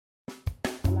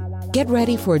Get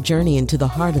ready for a journey into the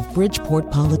heart of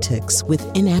Bridgeport politics with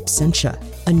In Absentia,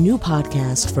 a new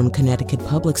podcast from Connecticut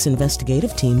Public's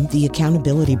investigative team, The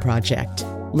Accountability Project.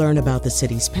 Learn about the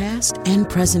city's past and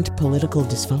present political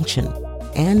dysfunction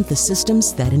and the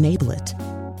systems that enable it.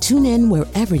 Tune in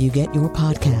wherever you get your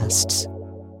podcasts.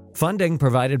 Funding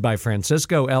provided by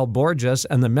Francisco L. Borges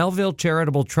and the Melville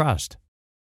Charitable Trust.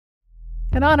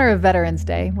 In honor of Veterans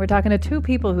Day, we're talking to two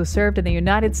people who served in the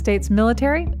United States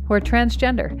military who are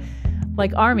transgender,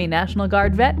 like Army National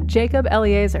Guard vet Jacob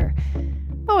Eliezer.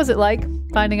 What was it like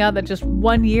finding out that just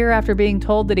 1 year after being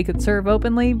told that he could serve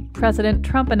openly, President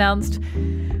Trump announced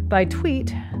by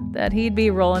tweet that he'd be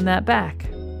rolling that back?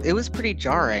 It was pretty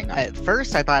jarring. At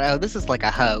first, I thought, this is like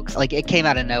a hoax. Like, it came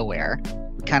out of nowhere.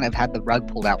 We kind of had the rug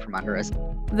pulled out from under us.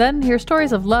 Then hear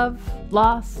stories of love,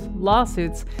 loss,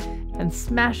 lawsuits, and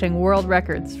smashing world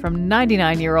records from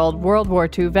 99-year-old World War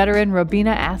II veteran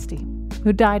Robina Asti,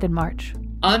 who died in March.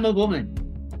 I'm a woman.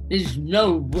 There's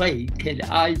no way could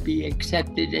I be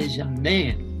accepted as a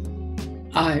man.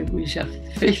 I was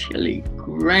officially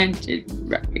granted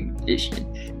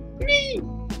recognition. Me!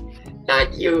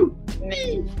 Not you!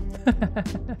 Me!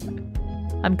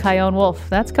 I'm Chion Wolf.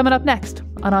 That's coming up next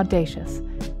on Audacious,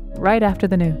 right after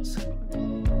the news.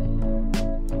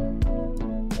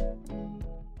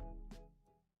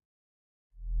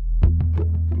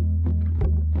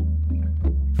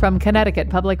 From Connecticut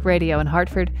Public Radio in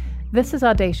Hartford, this is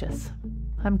Audacious.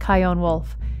 I'm Chion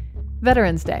Wolf.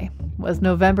 Veterans Day was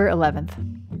November 11th.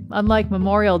 Unlike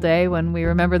Memorial Day, when we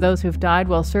remember those who've died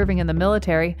while serving in the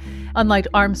military, unlike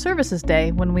Armed Services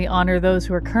Day, when we honor those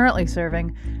who are currently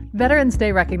serving, Veterans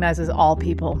Day recognizes all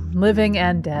people, living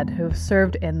and dead, who've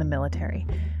served in the military.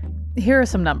 Here are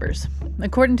some numbers.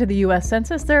 According to the U.S.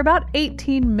 Census, there are about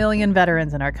 18 million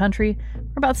veterans in our country,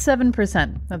 or about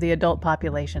 7% of the adult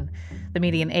population. The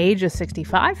median age is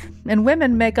 65, and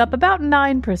women make up about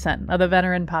 9% of the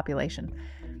veteran population.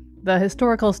 The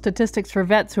historical statistics for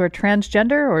vets who are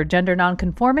transgender or gender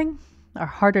nonconforming are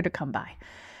harder to come by.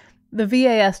 The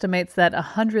VA estimates that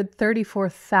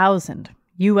 134,000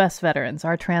 U.S. veterans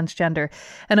are transgender,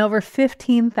 and over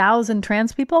 15,000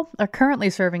 trans people are currently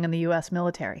serving in the U.S.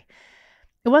 military.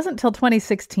 It wasn't until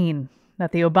 2016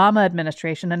 that the Obama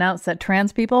administration announced that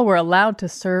trans people were allowed to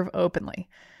serve openly.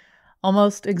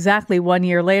 Almost exactly 1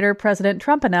 year later, President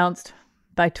Trump announced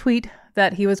by tweet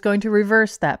that he was going to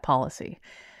reverse that policy.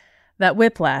 That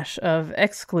whiplash of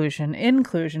exclusion,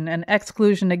 inclusion, and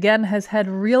exclusion again has had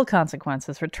real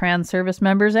consequences for trans service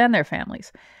members and their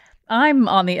families. I'm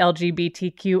on the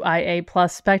LGBTQIA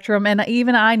plus spectrum, and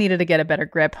even I needed to get a better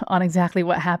grip on exactly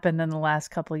what happened in the last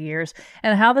couple of years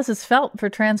and how this has felt for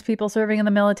trans people serving in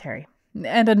the military.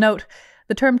 And a note,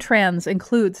 the term trans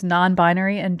includes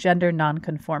non-binary and gender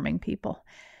non-conforming people.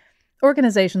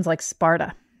 Organizations like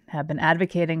SPARTA have been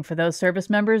advocating for those service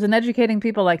members and educating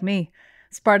people like me.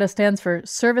 SPARTA stands for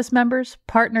Service Members,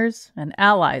 Partners, and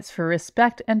Allies for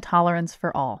Respect and Tolerance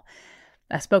for All.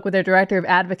 I spoke with their director of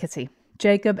advocacy,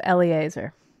 Jacob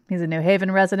Eliezer. He's a New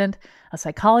Haven resident, a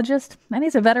psychologist, and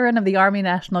he's a veteran of the Army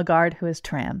National Guard who is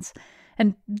trans.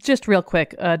 And just real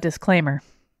quick, a disclaimer.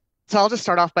 So I'll just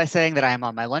start off by saying that I am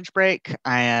on my lunch break.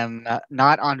 I am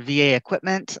not on VA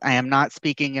equipment. I am not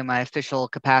speaking in my official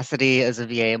capacity as a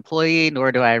VA employee,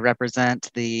 nor do I represent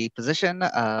the position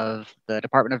of the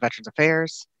Department of Veterans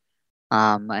Affairs.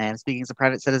 I am speaking as a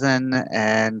private citizen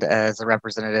and as a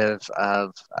representative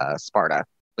of SPARTA,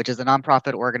 which is a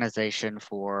nonprofit organization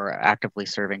for actively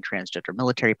serving transgender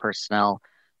military personnel.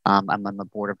 I'm on the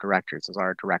board of directors as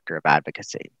our director of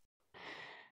advocacy.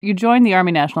 You joined the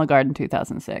Army National Guard in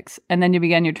 2006, and then you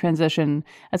began your transition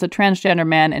as a transgender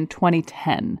man in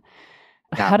 2010.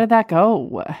 Yeah. How did that go?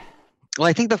 Well,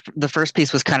 I think the first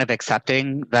piece was kind of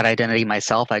accepting that identity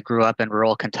myself. I grew up in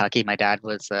rural Kentucky. My dad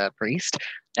was a priest.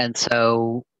 And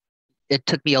so it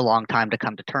took me a long time to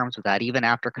come to terms with that. Even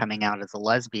after coming out as a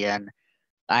lesbian,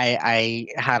 I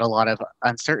had a lot of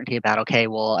uncertainty about, okay,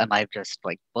 well, am I just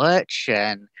like butch?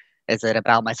 And is it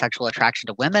about my sexual attraction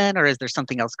to women, or is there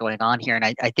something else going on here? And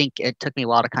I think it took me a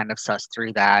while to kind of suss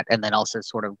through that and then also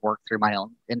sort of work through my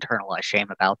own internalized shame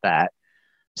about that.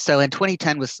 So in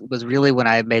 2010 was really when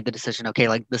I made the decision, okay,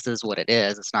 like this is what it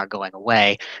is. It's not going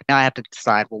away. Now I have to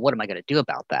decide, well, what am I going to do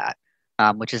about that?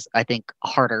 Which is, I think, a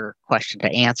harder question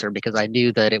to answer because I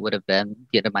knew that it would have been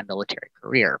the end of my military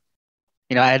career.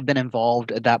 You know, I had been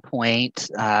involved at that point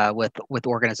with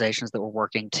organizations that were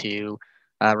working to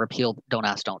repeal Don't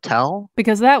Ask, Don't Tell.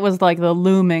 Because that was like the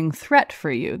looming threat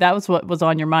for you. That was what was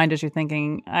on your mind as you're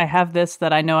thinking, I have this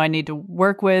that I know I need to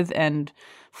work with and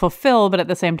fulfill, but at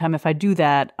the same time, if I do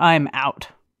that, I'm out.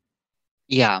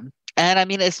 Yeah. And I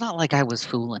mean, it's not like I was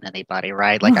fooling anybody,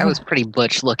 right? Like I was a pretty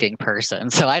butch looking person.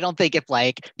 So I don't think if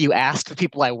like you asked the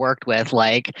people I worked with,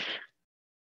 like,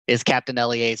 is Captain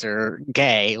Eliezer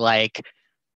gay? Like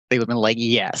they would have been like,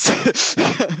 yes.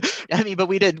 I mean, but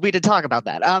we did talk about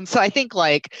that. So I think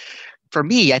like for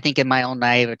me, I think in my own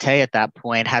naivete at that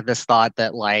point, had this thought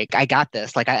that like I got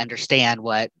this, like I understand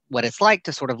what it's like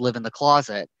to sort of live in the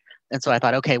closet. And so I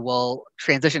thought, okay, well,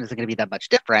 transition isn't going to be that much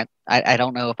different. I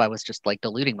don't know if I was just like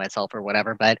deluding myself or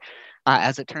whatever, but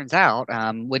as it turns out,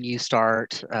 when you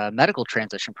start a medical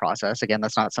transition process, again,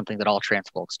 that's not something that all trans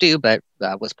folks do, but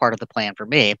was part of the plan for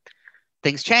me.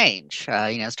 Things change.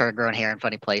 Started growing hair in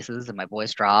funny places, and my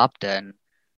voice dropped, and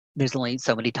there's only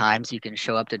so many times you can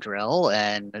show up to drill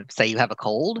and say you have a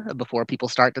cold before people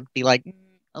start to be like,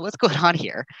 what's going on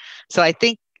here? So I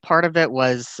think part of it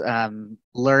was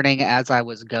learning as I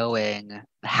was going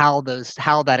how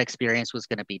that experience was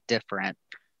going to be different.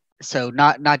 So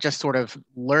not just sort of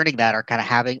learning that or kind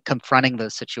of confronting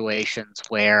those situations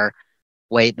where,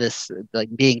 wait, this like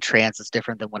being trans is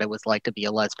different than what it was like to be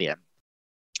a lesbian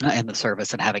in the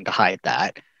service and having to hide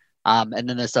that. And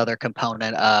then this other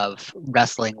component of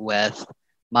wrestling with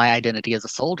my identity as a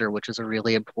soldier, which is a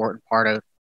really important part of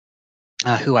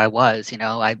who I was.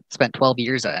 I spent 12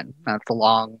 years in. It's a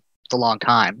long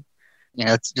time.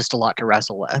 It's just a lot to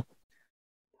wrestle with.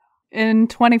 In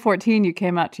 2014, you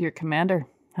came out to your commander.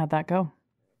 How'd that go?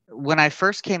 When I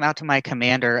first came out to my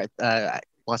commander,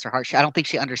 bless her heart, I don't think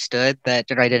she understood that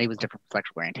gender identity was different from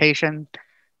sexual orientation.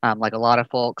 Like a lot of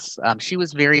folks, she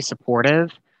was very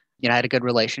supportive. I had a good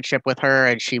relationship with her,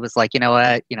 and she was like, you know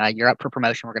what, you're up for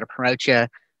promotion. We're going to promote you.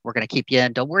 We're going to keep you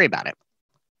in. Don't worry about it.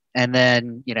 And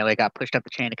then, it got pushed up the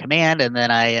chain of command, and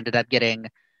then I ended up getting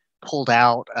pulled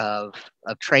out of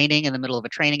training in the middle of a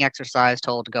training exercise,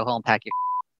 told to go home, pack your,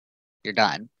 you're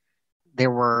done.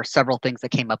 There were several things that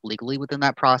came up legally within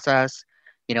that process.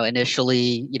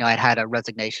 Initially, I'd had a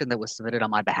resignation that was submitted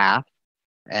on my behalf.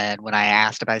 And when I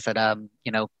asked, if I said,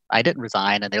 I didn't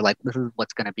resign, and they're like, this is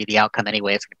what's going to be the outcome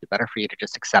anyway. It's going to be better for you to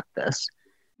just accept this.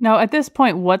 Now, at this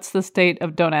point, what's the state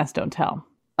of Don't Ask, Don't Tell?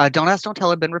 Don't Ask, Don't Tell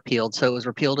had been repealed. So it was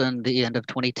repealed in the end of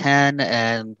 2010,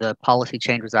 and the policy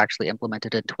change was actually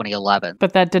implemented in 2011.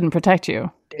 But that didn't protect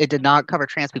you. It did not cover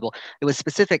trans people. It was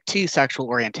specific to sexual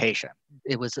orientation.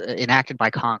 It was enacted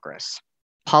by Congress.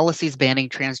 Policies banning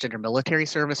transgender military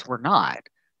service were not.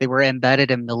 They were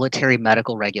embedded in military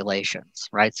medical regulations,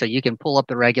 right? So you can pull up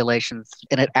the regulations,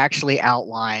 and it actually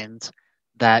outlines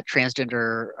that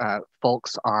transgender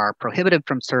folks are prohibited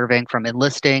from serving, from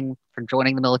enlisting, from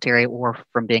joining the military, or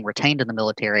from being retained in the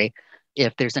military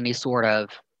if there's any sort of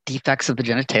defects of the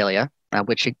genitalia,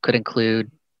 which it could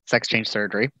include sex change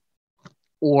surgery,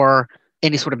 or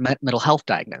any sort of mental health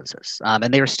diagnosis.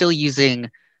 And they were still using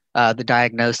the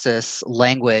diagnosis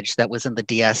language that was in the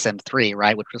DSM-3,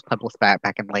 right, which was published back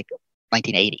in like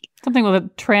 1980. Something with a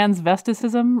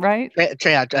transvesticism, right?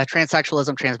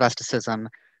 Transsexualism, transvesticism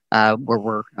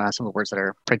were some of the words that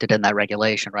are printed in that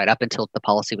regulation, right, up until the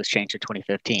policy was changed in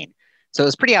 2015. So it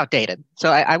was pretty outdated.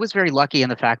 So I was very lucky in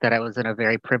the fact that I was in a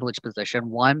very privileged position.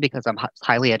 One, because I'm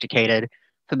highly educated,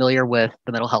 familiar with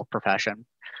the mental health profession.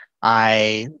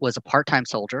 I was a part-time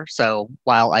soldier, so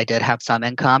while I did have some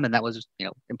income, and that was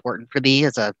important for me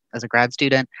as a grad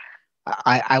student,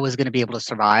 I was going to be able to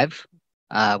survive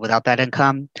without that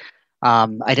income.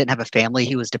 I didn't have a family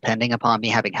who was depending upon me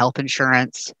having health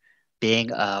insurance.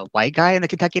 Being a white guy in the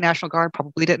Kentucky National Guard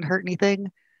probably didn't hurt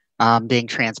anything. Being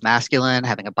transmasculine,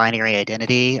 having a binary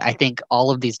identity, I think all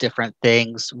of these different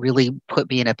things really put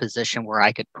me in a position where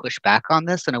I could push back on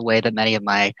this in a way that many of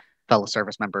my fellow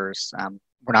service members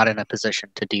were not in a position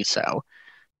to do so.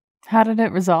 How did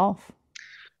it resolve?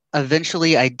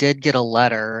 Eventually, I did get a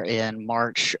letter in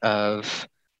March of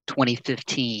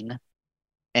 2015.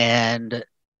 And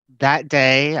that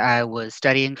day, I was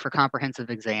studying for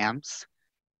comprehensive exams.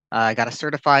 I got a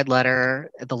certified letter.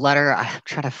 The letter, I'm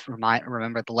trying to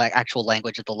remember the actual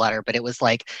language of the letter, but it was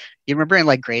like, you remember in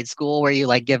like grade school where you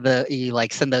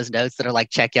like send those notes that are like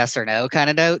check yes or no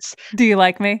kind of notes? Do you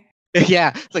like me?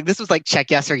 Yeah, it's like this was like check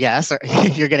yes, or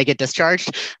you're going to get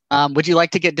discharged. Would you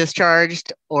like to get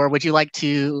discharged, or would you like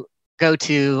to go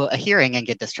to a hearing and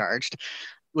get discharged?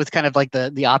 Was kind of like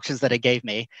the options that it gave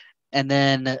me. And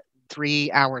then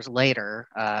 3 hours later,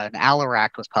 an ALAR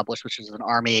Act was published, which is an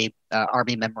Army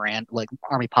memorandum, like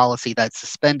Army policy that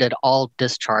suspended all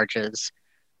discharges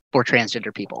for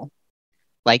transgender people,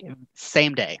 like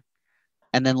same day.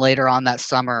 And then later on that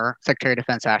summer, Secretary of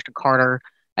Defense Ashton Carter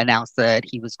announced that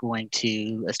he was going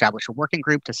to establish a working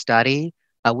group to study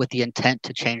with the intent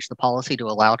to change the policy to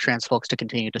allow trans folks to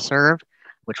continue to serve.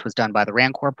 which was done by the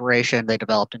RAND Corporation. They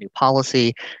developed a new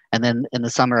policy. And then in the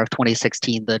summer of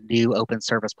 2016, the new open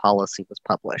service policy was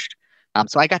published.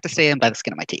 So I got to stay in by the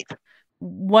skin of my teeth.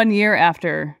 1 year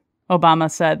after Obama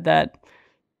said that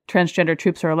transgender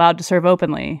troops are allowed to serve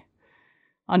openly,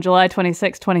 on July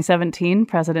 26, 2017,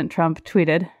 President Trump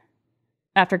tweeted,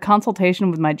 "After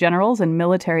consultation with my generals and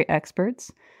military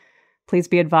experts, please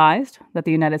be advised that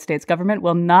the United States government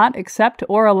will not accept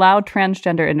or allow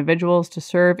transgender individuals to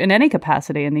serve in any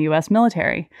capacity in the U.S.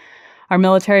 military. Our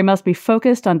military must be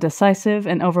focused on decisive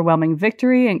and overwhelming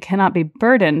victory and cannot be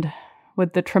burdened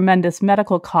with the tremendous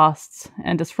medical costs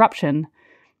and disruption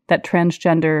that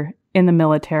transgender in the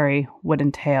military would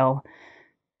entail.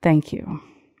 Thank you."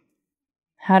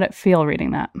 How'd it feel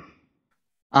reading that?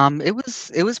 It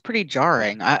was pretty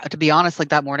jarring. To be honest, like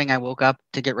that morning I woke up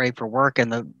to get ready for work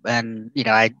and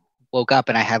I woke up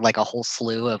and I had like a whole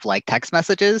slew of like text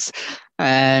messages.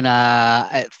 And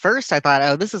at first I thought,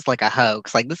 oh, this is like a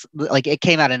hoax. Like this, like it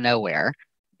came out of nowhere.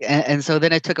 And so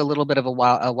then it took a little bit of a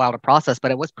while to process,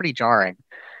 but it was pretty jarring.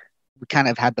 We kind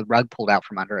of had the rug pulled out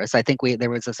from under us. I think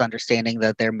there was this understanding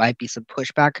that there might be some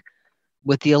pushback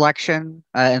with the election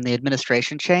and the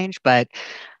administration change. But,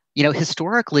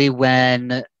 historically,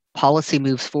 when policy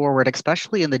moves forward,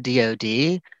 especially in the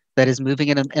DoD, that is moving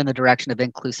in the direction of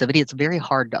inclusivity, it's very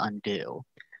hard to undo.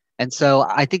 And so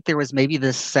I think there was maybe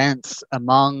this sense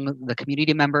among the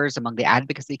community members, among the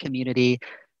advocacy community,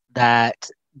 that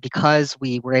because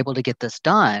we were able to get this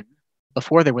done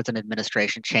before there was an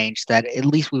administration change, that at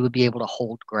least we would be able to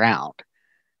hold ground.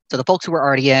 So the folks who were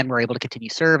already in were able to continue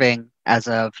serving as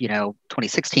of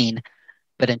 2016,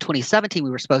 but in 2017 we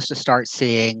were supposed to start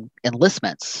seeing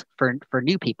enlistments for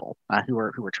new people who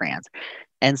were trans,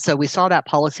 and so we saw that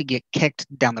policy get kicked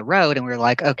down the road, and we were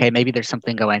like, okay, maybe there's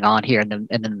something going on here, and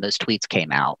then those tweets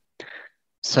came out.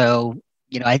 So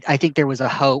I think there was a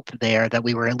hope there that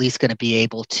we were at least going to be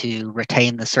able to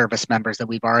retain the service members that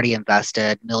we've already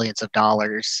invested millions of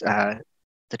dollars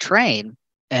to train.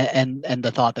 And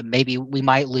the thought that maybe we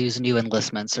might lose new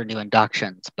enlistments or new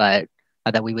inductions, but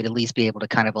that we would at least be able to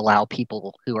kind of allow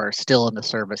people who are still in the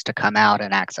service to come out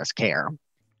and access care.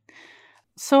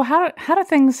 So how do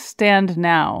things stand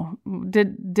now?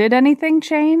 Did anything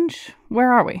change?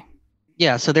 Where are we?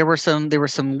 Yeah, so there were some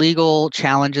legal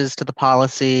challenges to the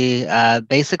policy.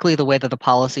 Basically, the way that the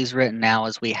policy is written now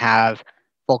is we have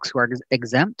folks who are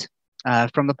exempt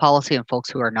from the policy and folks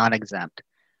who are non-exempt.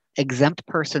 Exempt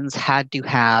persons had to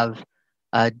have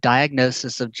a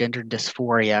diagnosis of gender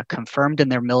dysphoria confirmed in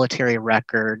their military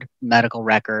medical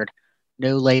record,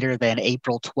 no later than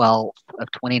April 12th of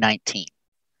 2019.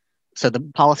 So the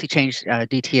policy change,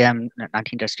 DTM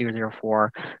 19-004,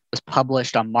 was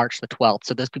published on March the 12th.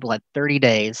 So those people had 30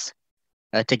 days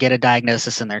to get a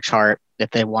diagnosis in their chart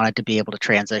if they wanted to be able to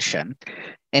transition.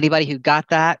 Anybody who got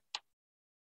that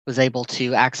was able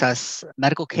to access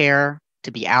medical care,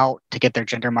 to be out, to get their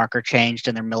gender marker changed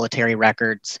in their military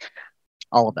records,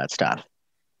 all of that stuff.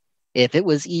 If it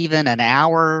was even an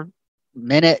hour,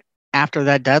 minute after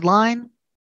that deadline,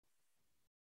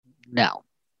 no.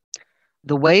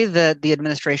 The way that the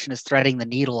administration is threading the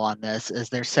needle on this is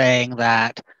they're saying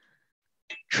that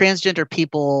transgender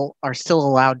people are still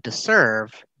allowed to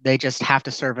serve. They just have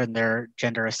to serve in their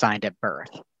gender assigned at birth.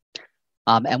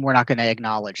 And we're not going to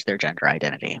acknowledge their gender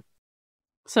identity.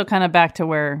 So kind of back to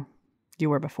where you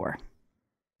were before.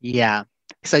 Yeah.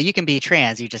 So you can be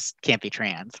trans, you just can't be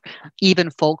trans.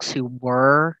 Even folks who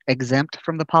were exempt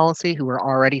from the policy, who were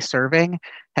already serving,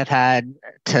 have had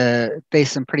to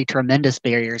face some pretty tremendous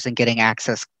barriers in getting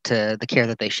access to the care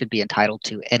that they should be entitled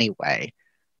to anyway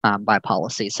by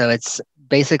policy. So it's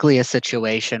basically a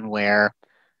situation where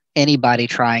anybody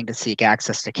trying to seek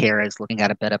access to care is looking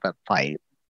at a bit of a fight.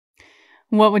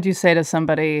 What would you say to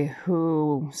somebody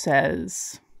who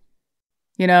says,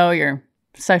 your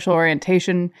sexual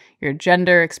orientation, your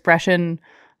gender expression,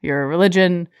 your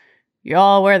religion, you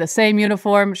all wear the same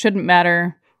uniform, shouldn't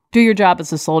matter. Do your job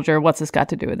as a soldier. What's this got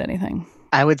to do with anything?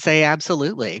 I would say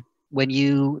absolutely. When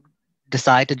you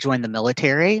decide to join the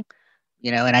military,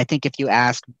 and I think if you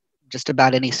ask just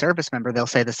about any service member, they'll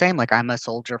say the same, like, I'm a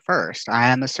soldier first. I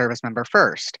am a service member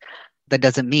first. That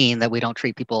doesn't mean that we don't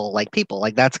treat people like people.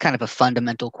 Like, that's kind of a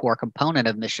fundamental core component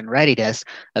of mission readiness,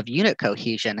 of unit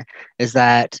cohesion, is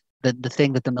that the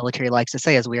thing that the military likes to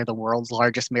say is we are the world's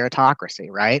largest meritocracy,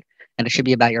 right? And it should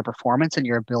be about your performance and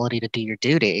your ability to do your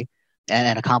duty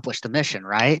and accomplish the mission,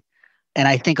 right? And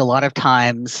I think a lot of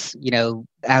times,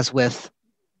 as with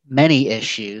many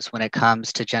issues when it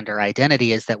comes to gender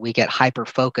identity, is that we get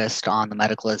hyper-focused on the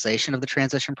medicalization of the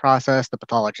transition process, the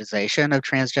pathologization of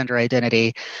transgender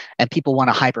identity, and people want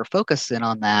to hyper-focus in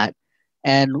on that.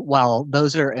 And while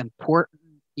those are important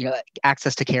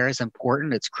access to care is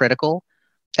important. It's critical.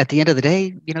 At the end of the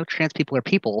day, trans people are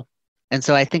people. And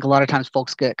so I think a lot of times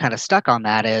folks get kind of stuck on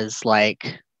that, is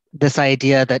like this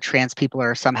idea that trans people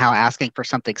are somehow asking for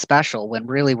something special, when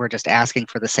really we're just asking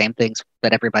for the same things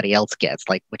that everybody else gets,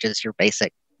 which is your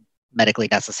basic medically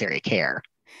necessary care.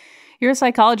 You're a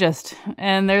psychologist,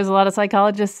 and there's a lot of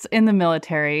psychologists in the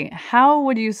military. How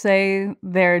would you say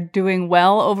they're doing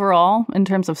well overall in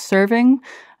terms of serving,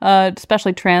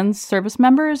 especially trans service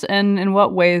members? And in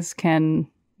what ways can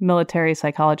military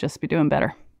psychologists be doing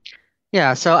better?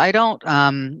 Yeah, so I don't,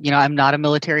 I'm not a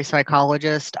military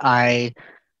psychologist.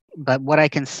 But what I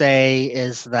can say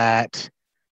is that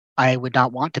I would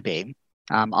not want to be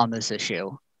on this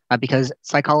issue. Because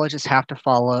psychologists have to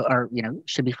follow, or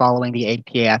should be following the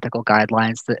APA ethical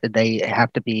guidelines. That they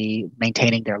have to be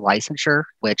maintaining their licensure,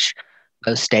 which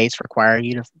most states require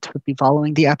you to be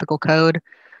following the ethical code.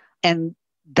 And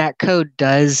that code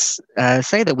does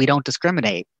say that we don't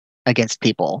discriminate against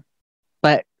people.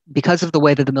 But because of the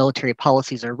way that the military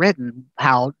policies are written,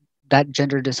 how that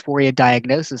gender dysphoria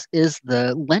diagnosis is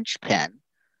the linchpin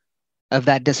of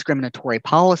that discriminatory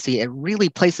policy, it really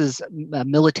places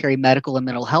military, medical, and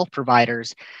mental health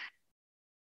providers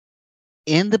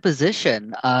in the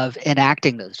position of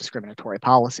enacting those discriminatory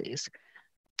policies.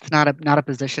 It's not a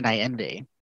position I envy.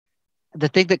 The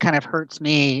thing that kind of hurts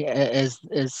me is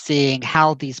seeing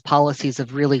how these policies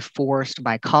have really forced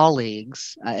my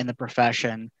colleagues in the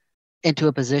profession into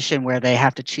a position where they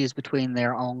have to choose between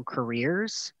their own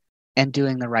careers and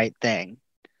doing the right thing.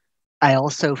 I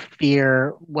also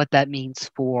fear what that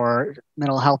means for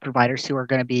mental health providers who are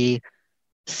going to be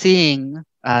seeing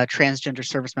transgender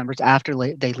service members after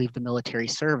they leave the military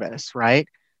service, right?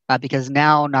 Because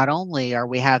now not only are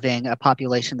we having a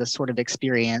population that's sort of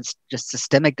experienced just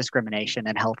systemic discrimination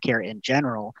in healthcare in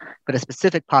general, but a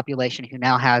specific population who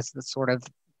now has the sort of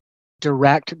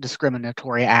direct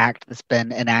discriminatory act that's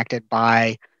been enacted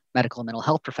by medical and mental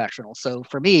health professionals. So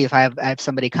for me, if I have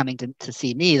somebody coming to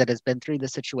see me that has been through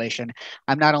this situation,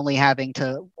 I'm not only having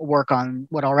to work on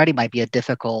what already might be a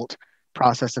difficult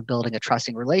process of building a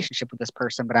trusting relationship with this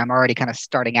person, but I'm already kind of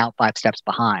starting out 5 steps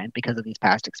behind because of these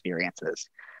past experiences.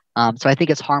 So I think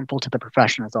it's harmful to the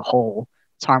profession as a whole.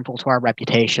 It's harmful to our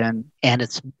reputation, and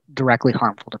it's directly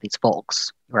harmful to these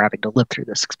folks who are having to live through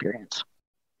this experience.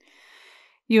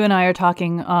 You and I are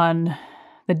talking on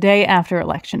the day after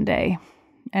Election Day,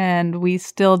 and we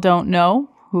still don't know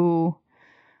who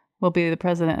will be the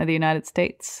president of the United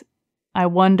States. I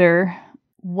wonder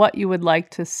what you would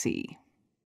like to see.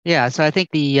 Yeah, so I think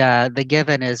the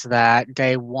given is that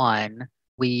day one,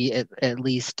 we at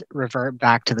least revert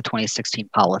back to the 2016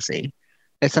 policy.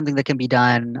 It's something that can be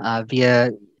done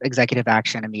via executive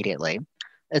action immediately.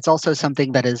 It's also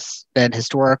something that has been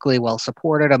historically well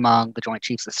supported among the Joint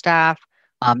Chiefs of Staff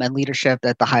and leadership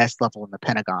at the highest level in the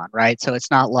Pentagon, right? So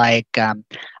it's not like,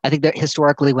 I think that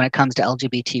historically when it comes to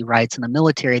LGBT rights in the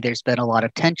military, there's been a lot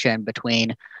of tension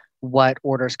between what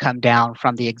orders come down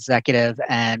from the executive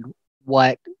and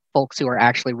what folks who are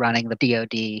actually running the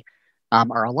DoD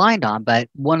are aligned on. But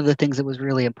one of the things that was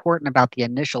really important about the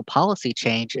initial policy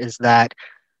change is that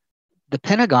the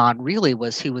Pentagon really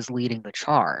was who was leading the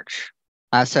charge.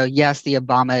 So yes, the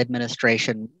Obama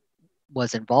administration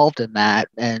was involved in that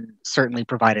and certainly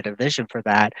provided a vision for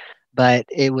that, but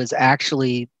it was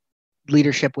actually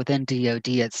leadership within DoD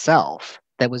itself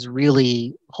that was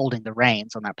really holding the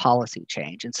reins on that policy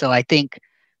change. And so I think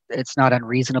it's not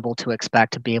unreasonable to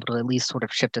expect to be able to at least sort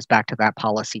of shift us back to that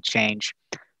policy change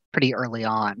pretty early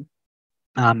on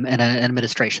in an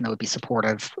administration that would be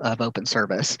supportive of open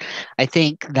service. I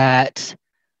think that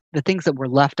the things that were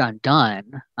left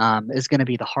undone is going to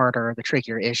be the harder, the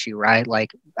trickier issue, right?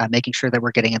 Like making sure that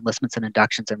we're getting enlistments and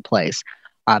inductions in place,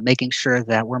 making sure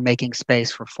that we're making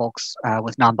space for folks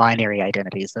with non-binary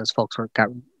identities. Those folks got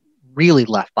really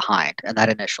left behind in that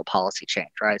initial policy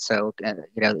change, right? So,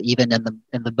 even in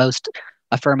the most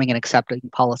affirming and accepting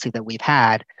policy that we've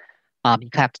had, you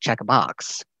have to check a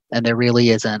box, and there really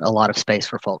isn't a lot of space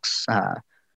for folks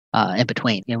in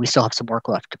between. We still have some work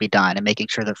left to be done in making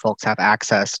sure that folks have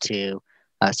access to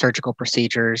surgical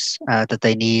procedures that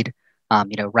they need.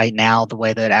 Right now, the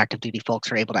way that active duty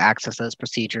folks are able to access those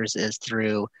procedures is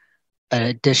through an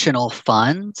additional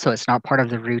fund. So it's not part of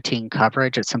the routine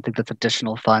coverage. It's something that's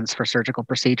additional funds for surgical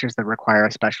procedures that require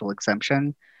a special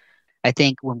exemption. I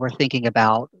think when we're thinking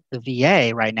about the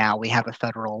VA right now, we have a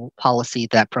federal policy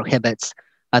that prohibits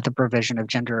the provision of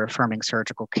gender-affirming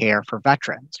surgical care for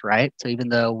veterans, right? So even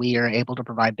though we are able to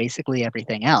provide basically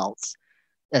everything else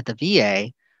at the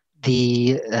VA,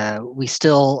 we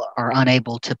still are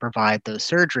unable to provide those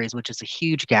surgeries, which is a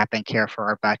huge gap in care for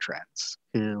our veterans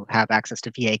who have access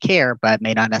to VA care but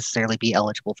may not necessarily be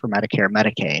eligible for Medicare,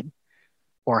 Medicaid,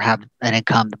 or have an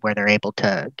income where they're able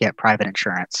to get private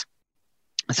insurance.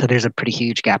 So there's a pretty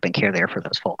huge gap in care there for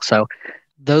those folks. So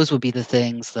those would be the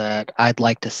things that I'd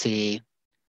like to see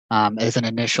as an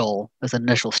initial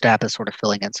step, as sort of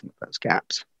filling in some of those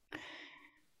gaps.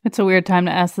 It's a weird time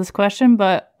to ask this question,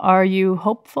 but are you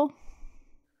hopeful?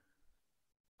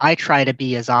 I try to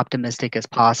be as optimistic as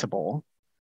possible.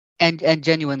 And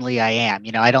genuinely I am.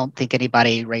 I don't think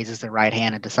anybody raises their right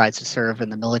hand and decides to serve in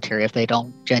the military if they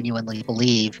don't genuinely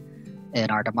believe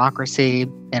in our democracy,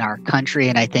 in our country.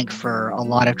 And I think for a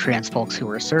lot of trans folks who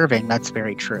are serving, that's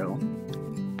very true.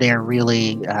 They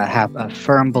really have a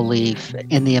firm belief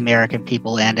in the American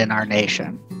people and in our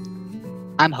nation.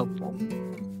 I'm hopeful.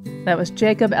 That was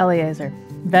Jacob Eliezer,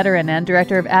 veteran and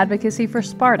director of advocacy for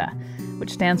SPARTA, which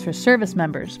stands for Service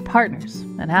Members, Partners,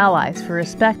 and Allies for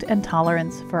Respect and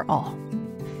Tolerance for All.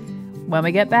 When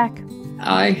we get back,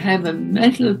 I have a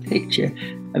mental picture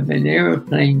of an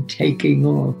airplane taking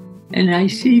off, and I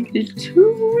see the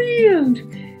two wheels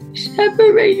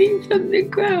separating from the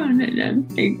ground, and I'm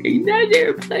thinking that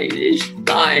airplane is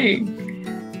flying.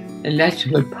 And that's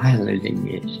what piloting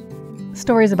is.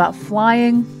 Stories about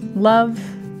flying, love,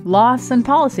 loss, and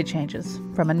policy changes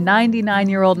from a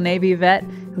 99-year-old Navy vet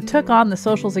who took on the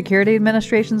Social Security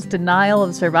Administration's denial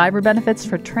of survivor benefits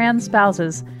for trans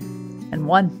spouses and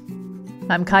won.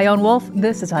 I'm Chion Wolf.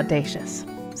 This is Audacious.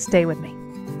 Stay with me.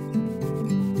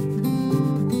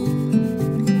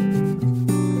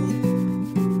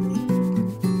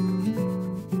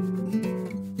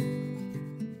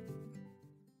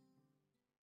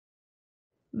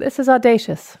 This is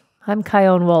Audacious. I'm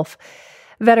Chion Wolf.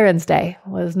 Veterans Day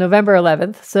was November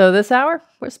 11th, so this hour,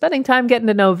 we're spending time getting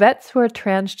to know vets who are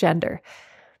transgender.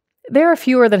 There are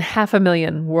fewer than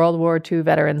 500,000 World War II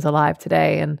veterans alive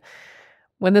today, and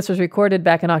when this was recorded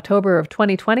back in October of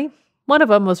 2020, one of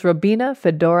them was Robina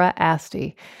Fedora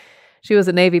Asti. She was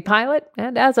a Navy pilot,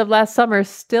 and as of last summer,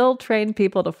 still trained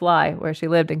people to fly where she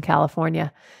lived in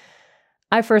California.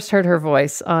 I first heard her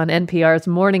voice on NPR's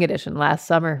Morning Edition last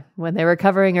summer when they were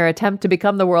covering her attempt to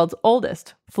become the world's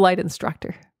oldest flight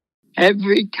instructor.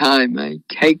 Every time I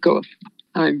take off,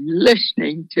 I'm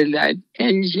listening to that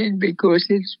engine because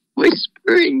it's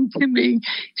whispering to me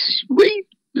sweet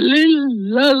little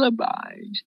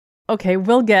lullabies. Okay,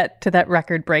 we'll get to that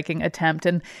record-breaking attempt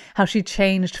and how she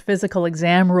changed physical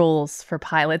exam rules for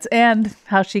pilots and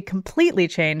how she completely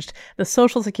changed the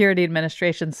Social Security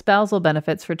Administration's spousal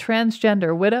benefits for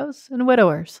transgender widows and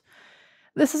widowers.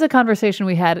 This is a conversation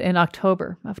we had in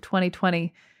October of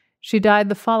 2020. She died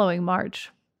the following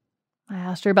March. I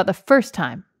asked her about the first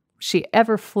time she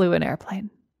ever flew an airplane.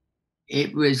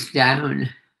 It was down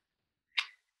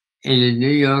in a New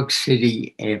York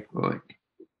City airport.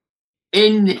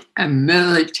 In a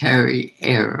military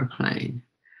airplane,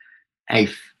 a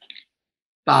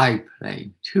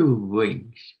biplane, two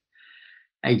wings,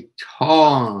 a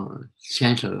tall,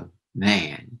 gentle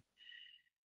man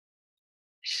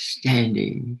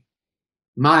standing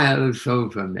miles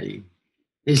over me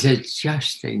is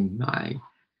adjusting my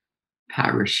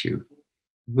parachute.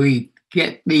 We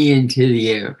get me into the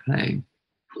airplane,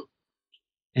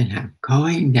 and I'm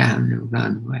going down the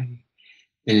runway.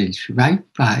 And it's right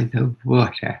by the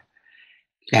water.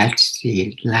 That's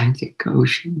the Atlantic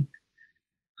Ocean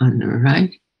on the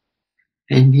right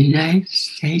and the United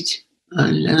States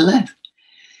on the left.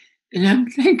 And I'm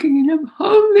thinking, and I'm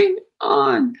holding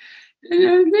on. And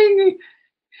I'm thinking,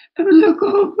 I look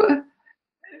over,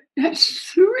 that's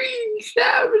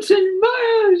 3,000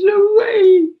 miles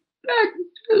away back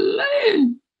to land.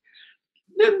 And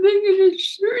I'm thinking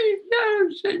it's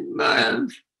 3,000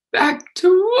 miles back to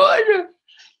water.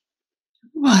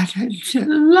 What a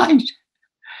delight.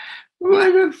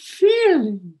 What a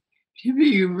feeling to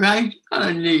be right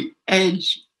on the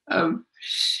edge of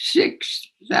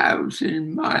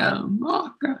 6,000 mile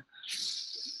marker.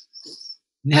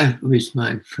 That was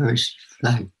my first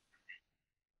flight.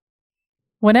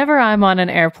 Whenever I'm on an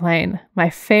airplane, my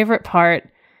favorite part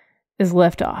is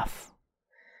liftoff.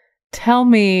 Tell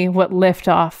me what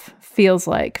liftoff feels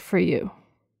like for you.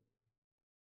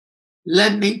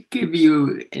 Let me give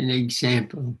you an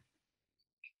example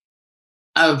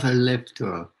of a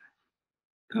liftoff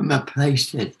from a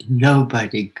place that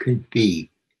nobody could be,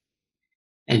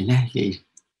 and that is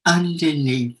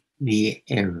underneath the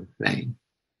airplane.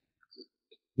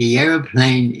 The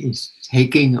airplane is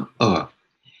taking off.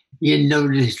 You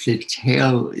notice the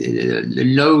tail, the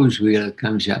nose wheel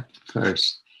comes up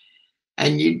first,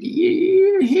 and you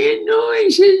hear hear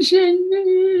noises and,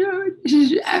 this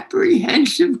is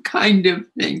apprehensive kind of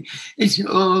thing. It's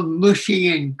all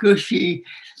mushy and gushy.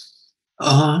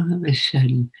 All of a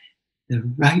sudden, the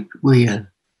right wheel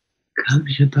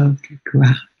comes above the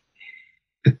ground,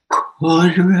 a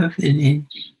quarter of an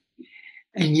inch,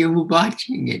 and you're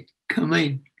watching it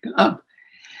coming up.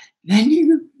 Then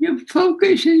your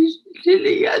focus is to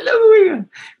the other wheel,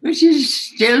 which is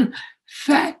still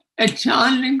fat. It's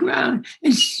on the ground.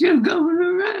 It's still going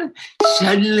around.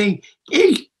 Suddenly,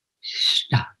 it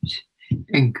stops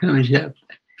and comes up.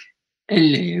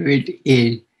 And there it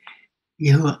is.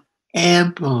 You're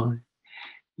airborne.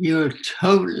 You're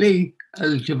totally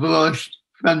divorced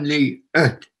from the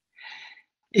earth.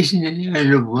 Isn't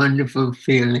it a wonderful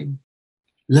feeling?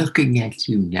 Looking at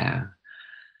you now,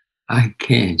 I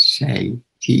can't say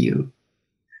to you,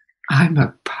 I'm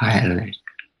a pilot.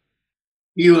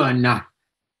 You are not.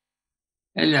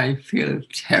 And I feel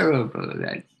terrible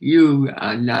that you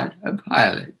are not a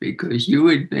pilot, because you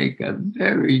would make a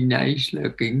very nice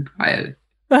looking pilot.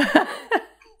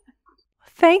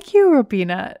 Thank you,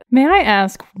 Robina. May I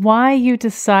ask why you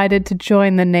decided to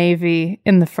join the Navy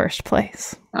in the first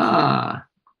place?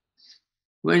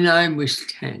 When I was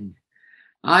 10,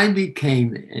 I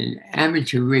became an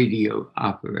amateur radio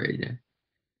operator.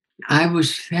 I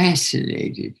was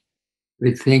fascinated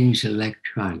with things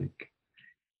electronic.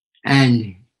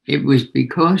 And it was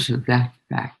because of that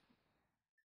fact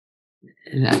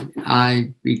that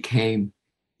I became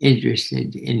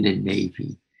interested in the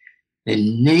Navy. The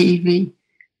Navy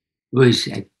was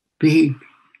a big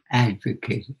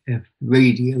advocate of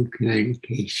radio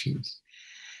communications.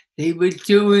 They were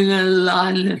doing a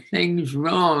lot of things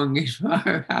wrong as far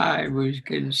as I was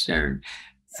concerned.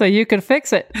 So you could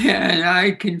fix it. And I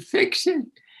can fix it,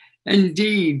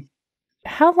 indeed.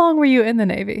 How long were you in the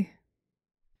Navy?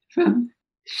 From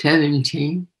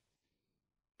 17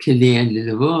 to the end of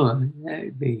the war. That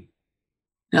would be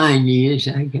 9 years,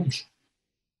 I guess.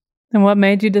 And what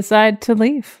made you decide to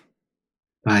leave?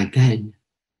 By then,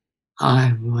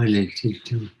 I wanted to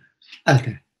do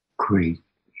other great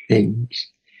things,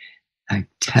 like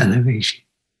television.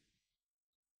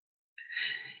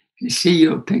 To see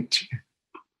your picture.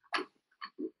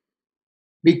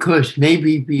 Because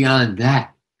maybe beyond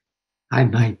that, I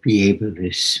might be able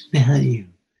to smell you,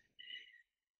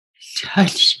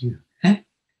 touch you.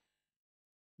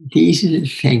 These are the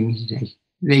things that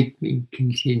make me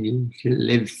continue to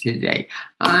live today.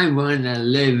 I want to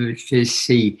live to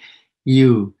see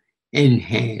you in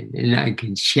hand, and I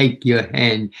can shake your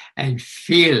hand and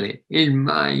feel it in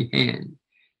my hand.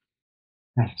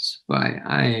 That's why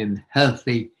I am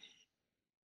healthy,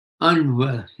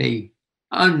 unwealthy,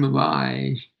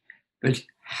 unwise, but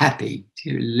happy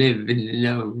to live in the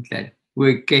know that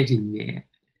we're getting there.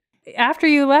 After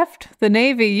you left the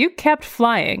Navy, you kept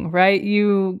flying, right?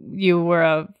 You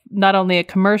were not only a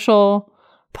commercial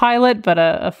pilot, but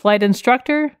a flight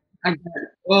instructor? I got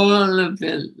all of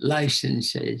the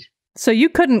licenses. So you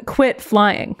couldn't quit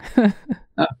flying? Oh,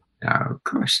 no, of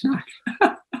course not.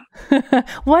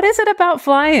 What is it about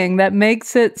flying that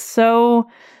makes it so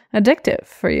addictive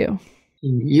for you?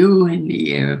 You in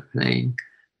the airplane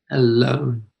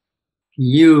alone.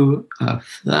 You are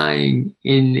flying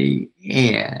in the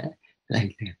air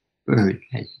like a bird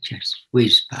that just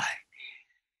whizzed by.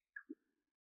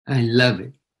 I love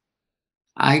it.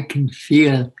 I can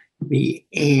feel the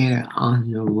air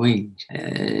on the wings.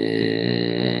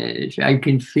 I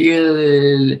can feel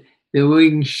the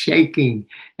wings shaking.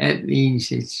 That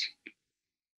means it's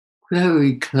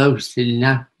very close to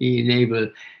not being able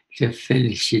to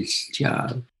finish its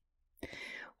job.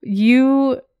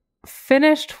 You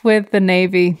finished with the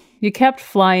Navy. You kept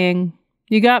flying.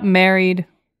 You got married.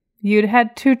 You'd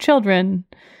had 2 children.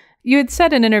 You had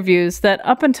said in interviews that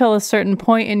up until a certain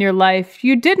point in your life,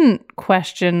 you didn't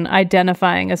question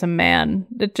identifying as a man.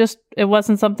 It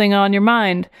wasn't something on your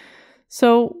mind.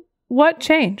 So what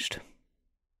changed?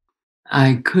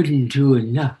 I couldn't do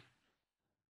enough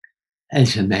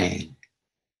as a man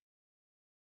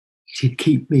to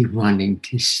keep me wanting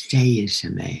to stay as a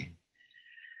man.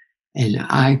 And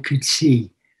I could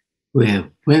see where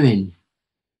women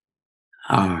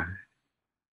are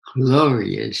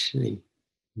gloriously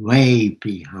way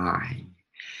behind.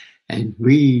 And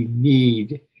we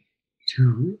need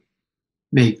to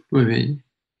make women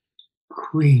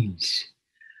queens.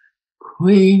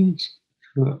 Queens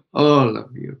for all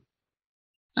of you.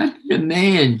 I've been a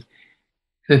man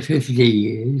for 50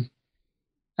 years.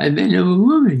 I've been a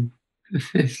woman for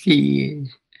 50 years.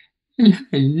 And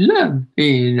I love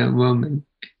being a woman.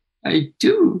 I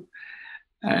do.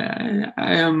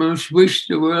 I almost wish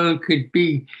the world could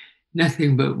be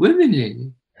nothing but women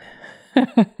in it.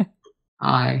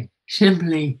 I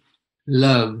simply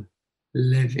love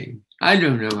living. I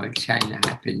don't know what's going to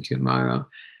happen tomorrow.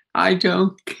 I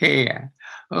don't care.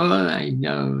 All I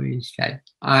know is that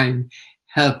I'm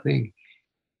helping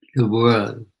the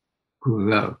world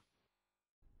grow.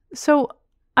 So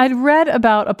I'd read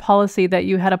about a policy that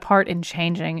you had a part in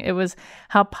changing. It was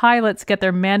how pilots get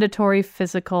their mandatory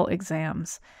physical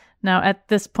exams. Now, at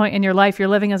this point in your life, you're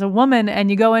living as a woman and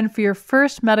you go in for your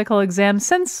first medical exam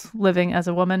since living as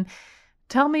a woman.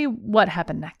 Tell me what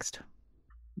happened next.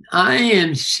 I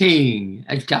am seeing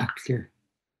a doctor,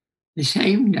 the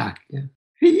same doctor,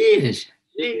 for years.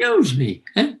 He knows me.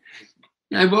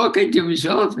 I walk into his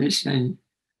office and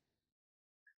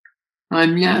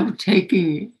I'm now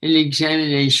taking an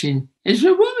examination as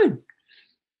a woman.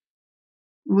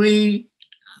 We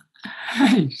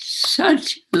had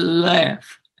such a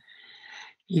laugh.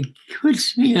 He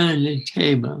puts me on the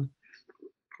table,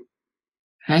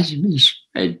 has me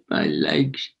spread my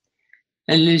legs,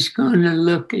 and is going to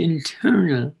look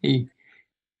internally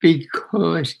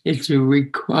because it's a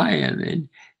requirement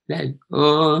that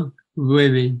all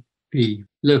women be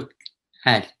looked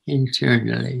at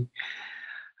internally.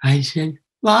 I said,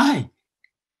 why?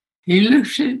 He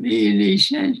looks at me and he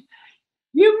says,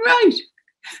 you're right.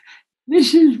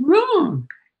 This is wrong.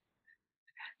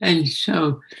 And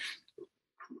so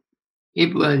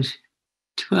it was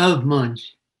 12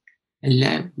 months, and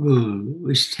that rule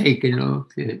was taken off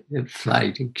the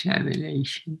flight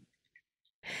examination.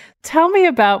 Tell me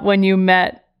about when you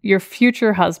met your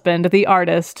future husband, the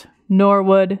artist,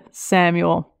 Norwood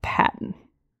Samuel Patton.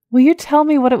 Will you tell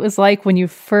me what it was like when you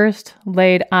first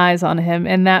laid eyes on him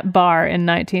in that bar in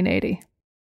 1980?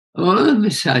 All of a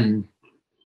sudden,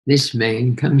 this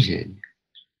man comes in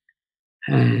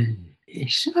and he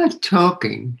starts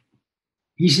talking.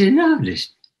 He's an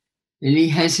artist and he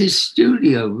has his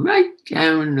studio right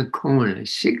down the corner,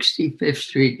 65th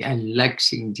Street and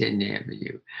Lexington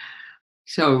Avenue.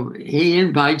 So he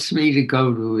invites me to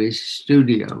go to his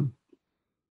studio.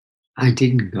 I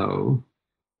didn't go.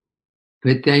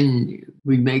 But then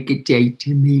we make a date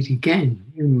to meet again,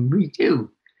 and we do.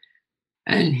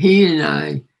 And he and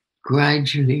I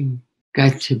gradually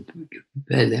got to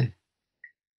better.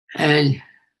 And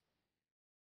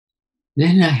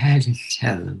then I had to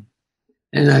tell him,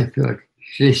 and I thought,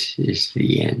 this is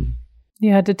the end.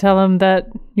 You had to tell him that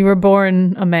you were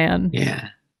born a man. Yeah.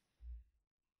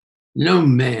 No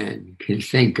man can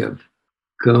think of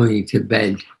going to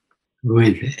bed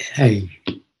with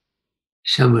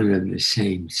someone of the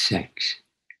same sex.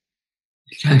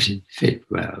 It doesn't fit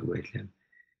well with him.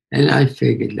 And I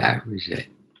figured that was it.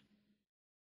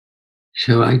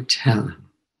 So I tell him.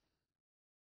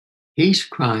 He's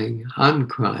crying, I'm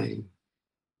crying.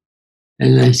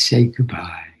 And I say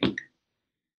goodbye.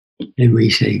 And we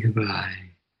say goodbye.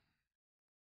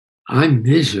 I'm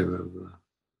miserable.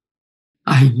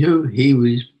 I knew he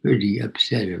was pretty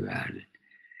upset about it.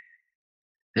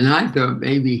 And I thought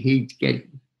maybe he'd get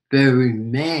very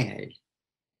mad.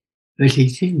 But he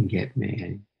didn't get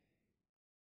mad.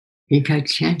 He got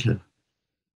gentle.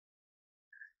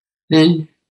 Then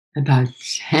about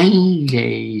 10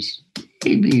 days,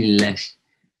 maybe less,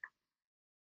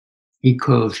 he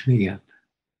calls me up.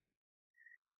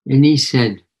 And he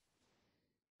said,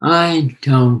 I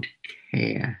don't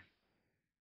care.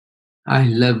 I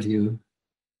love you.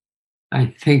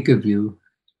 I think of you.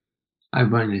 I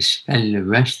want to spend the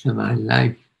rest of my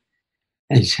life.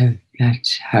 And so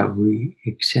that's how we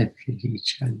accepted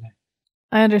each other.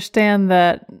 I understand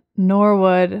that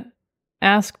Norwood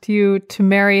asked you to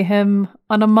marry him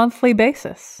on a monthly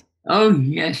basis. Oh,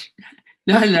 yes.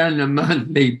 Not on a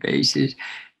monthly basis.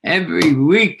 Every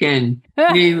weekend,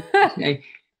 he would say,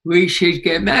 we should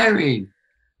get married.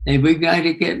 And we got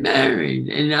to get married.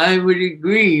 And I would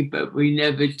agree, but we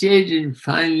never did. And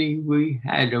finally, we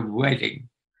had a wedding.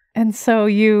 And so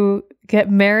you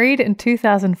get married in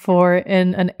 2004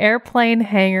 in an airplane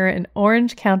hangar in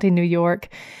Orange County, New York.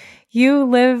 You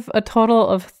live a total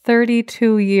of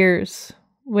 32 years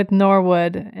with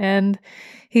Norwood, and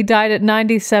he died at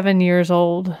 97 years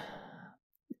old.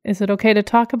 Is it okay to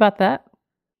talk about that?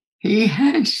 He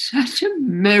had such a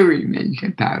merriment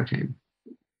about him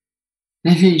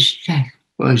that his death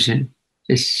wasn't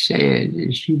as sad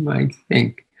as you might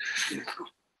think.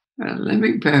 Let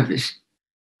me preface.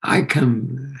 I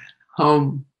come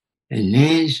home and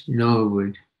there's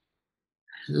Norwood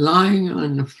lying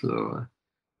on the floor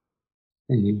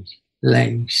and he's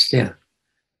laying still.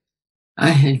 I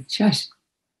had just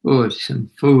bought some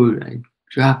food. I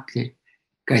dropped it,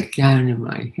 got down on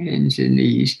my hands and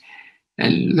knees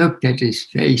and looked at his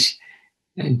face,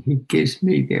 and he gives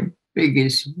me the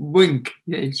biggest wink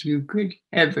that you could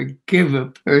ever give a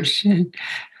person.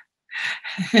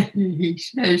 And he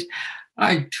says,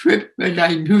 I tripped, but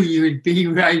I knew you'd be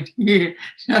right here,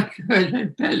 so I thought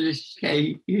I'd better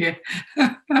stay here.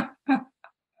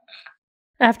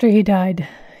 After he died,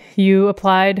 you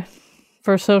applied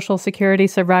for Social Security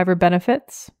survivor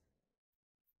benefits.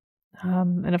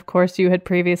 And of course, you had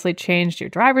previously changed your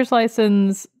driver's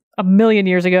license a million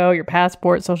years ago, your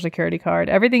passport, Social Security card.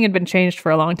 Everything had been changed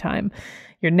for a long time.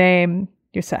 Your name,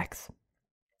 your sex.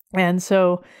 And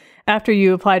so after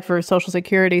you applied for Social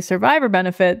Security survivor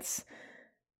benefits,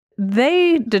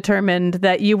 they determined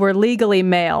that you were legally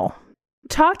male.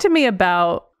 Talk to me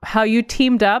about how you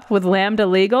teamed up with Lambda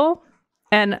Legal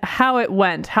and how it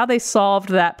went, how they solved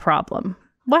that problem.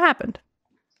 What happened?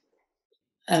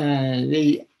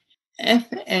 The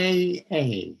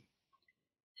FAA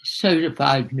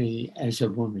certified me as a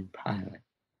woman pilot.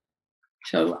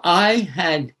 So I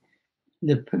had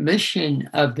the permission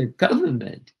of the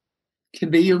government to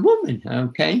be a woman,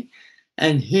 okay?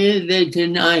 And here they're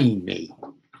denying me.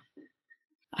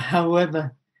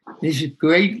 However, this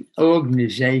great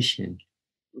organization,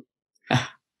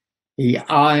 the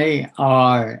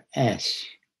IRS,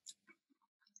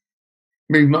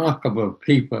 remarkable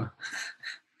people,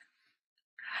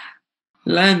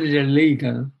 Lambda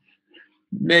Legal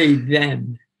made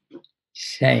them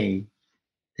say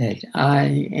that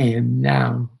I am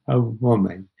now a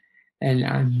woman and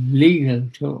I'm legal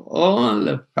to all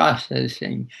the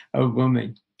processing a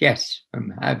woman gets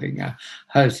from having a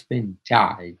husband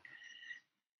die.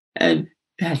 And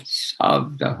that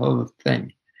solved the whole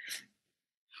thing.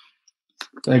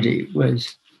 But it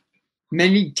was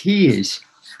many tears,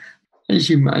 as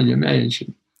you might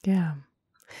imagine. Yeah.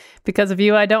 Because of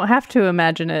you, I don't have to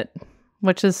imagine it,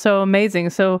 which is so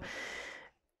amazing. So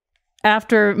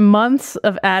after months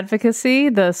of advocacy,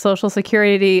 the Social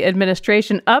Security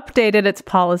Administration updated its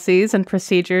policies and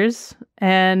procedures.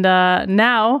 And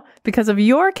now, because of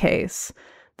your case,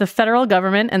 the federal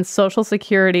government and Social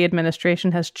Security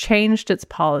Administration has changed its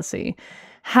policy.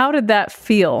 How did that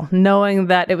feel, knowing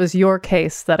that it was your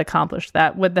case that accomplished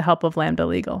that with the help of Lambda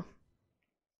Legal?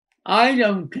 I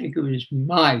don't think it was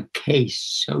my case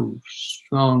so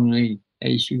strongly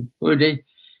as you put it.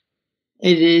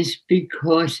 It is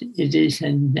because it is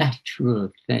a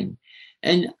natural thing.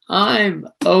 And I've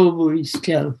always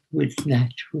dealt with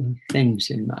natural things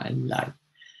in my life.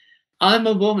 I'm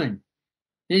a woman.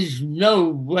 There's no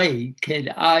way could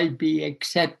I be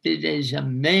accepted as a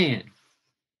man.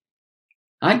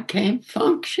 I can't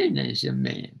function as a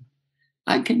man.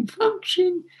 I can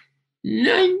function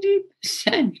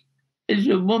 90% as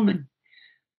a woman.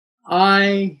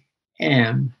 I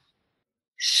am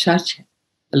such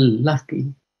a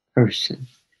lucky person.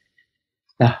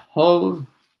 The whole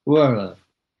world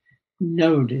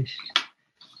noticed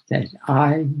that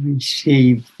I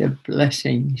received the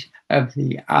blessings of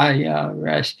the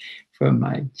IRS for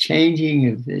my changing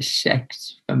of the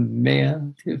sex from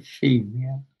male to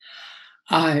female.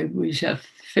 I was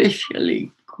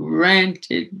officially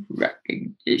granted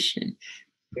recognition.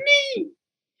 Me,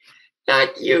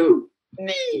 not you,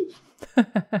 me.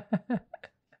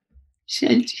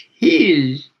 Sent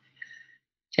tears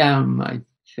down my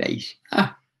face.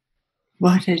 Ah,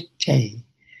 what a day.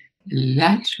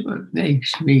 That's what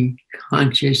makes me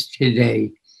conscious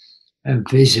today of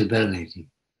visibility.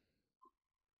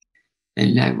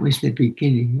 And that was the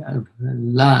beginning of a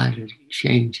lot of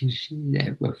changes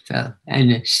that were felt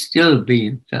and are still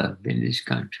being felt in this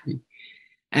country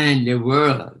and the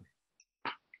world.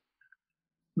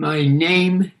 My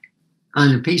name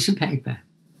on a piece of paper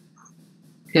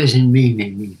doesn't mean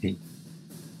anything.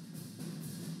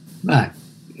 But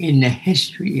in the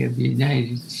history of the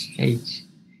United States,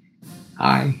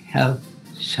 I helped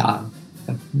solve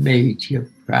a major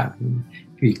problem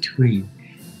between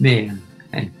male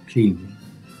and female.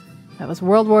 That was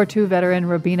World War II veteran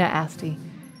Robina Asti.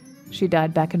 She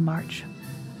died back in March.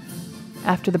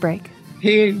 After the break.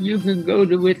 Here you can go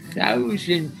to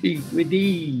 1,000 feet with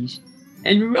ease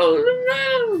and roll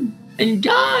around and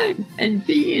dive and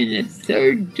be in a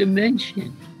third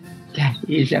dimension. That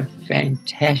is a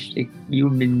fantastic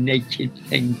human nature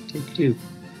thing to do.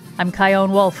 I'm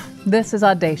Chion Wolf. This is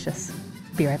Audacious.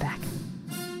 Be right back.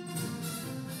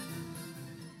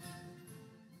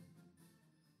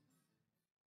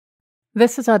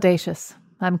 This is Audacious.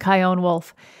 I'm Chion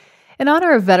Wolf. In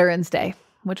honor of Veterans Day,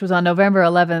 which was on November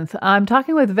 11th, I'm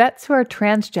talking with vets who are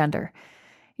transgender.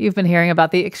 You've been hearing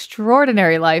about the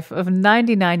extraordinary life of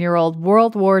 99-year-old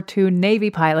World War II Navy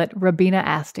pilot Robina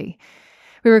Asti.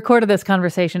 We recorded this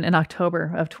conversation in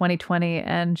October of 2020,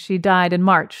 and she died in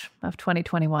March of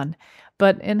 2021.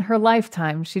 But in her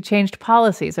lifetime, she changed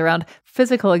policies around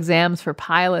physical exams for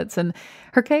pilots, and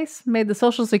her case made the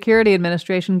Social Security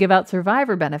Administration give out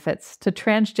survivor benefits to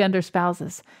transgender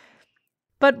spouses.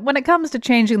 But when it comes to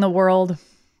changing the world,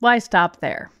 why stop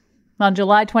there? On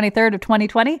July 23rd of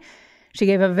 2020, she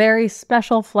gave a very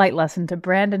special flight lesson to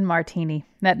Brandon Martini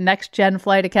at Next Gen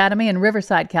Flight Academy in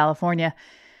Riverside, California.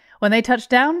 When they touched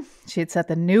down, she had set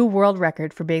the new world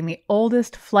record for being the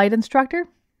oldest flight instructor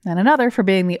and another for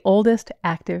being the oldest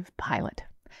active pilot.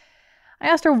 I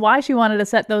asked her why she wanted to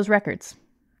set those records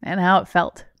and how it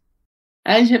felt.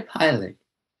 As a pilot,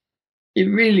 it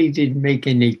really didn't make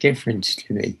any difference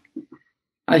to me.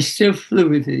 I still flew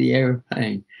with the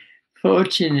airplane.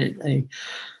 Fortunately,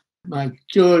 my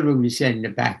daughter was in the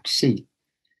back seat,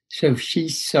 so she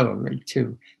saw it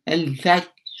too. And that's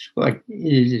what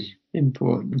is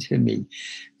important to me,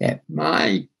 that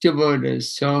my daughter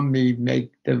saw me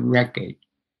make the record,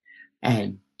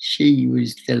 and she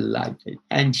was delighted,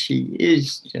 and she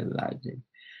is delighted.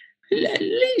 And at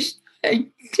least I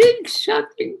did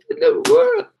something for the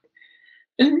world.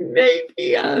 And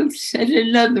maybe I'll set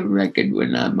another record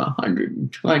when I'm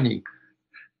 120.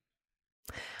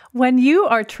 When you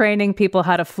are training people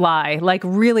how to fly, like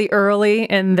really early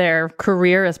in their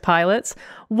career as pilots,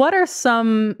 what are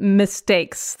some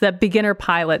mistakes that beginner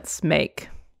pilots make?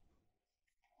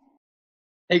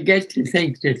 They get to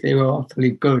think that they're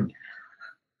awfully good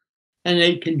and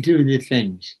they can do the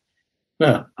things.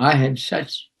 Well, I have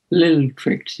such little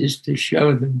tricks just to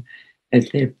show them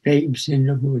that they're babes in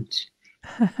the woods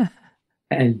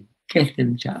and get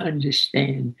them to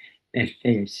understand that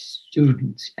they're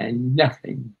students and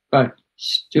nothing but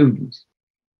students.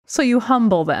 So you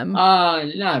humble them?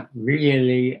 Not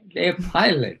really. They're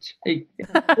pilots. They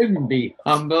shouldn't be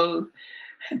humbled.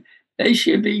 They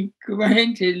should be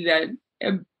granted that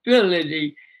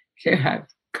ability to have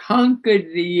conquered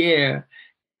the air.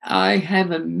 I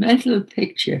have a mental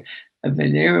picture of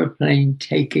an airplane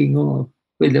taking off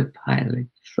with a pilot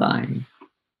flying.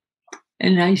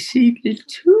 And I see the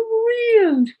two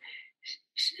wheels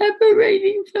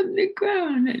separating from the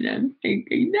ground, and I'm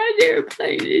thinking, that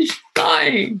airplane is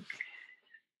flying.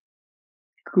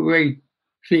 Great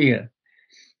fear.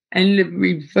 And the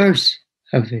reverse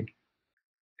of it.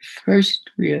 First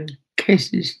wheel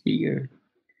kisses the earth.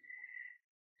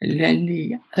 And then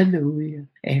the other wheel,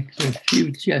 after a few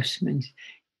adjustments,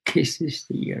 kisses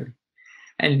the earth.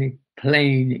 And the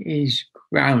plane is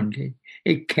grounded.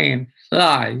 It can't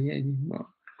fly anymore.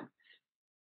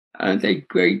 Aren't they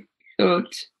great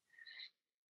thoughts?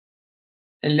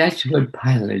 And that's what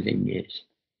piloting is.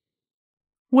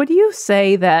 Would you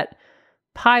say that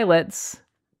pilots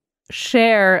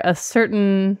share a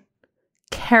certain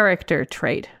character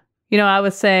trait? You know, I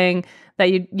was saying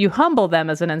that you humble them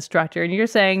as an instructor, and you're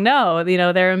saying, no,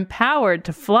 they're empowered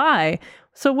to fly.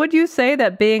 So would you say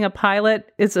that being a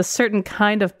pilot is a certain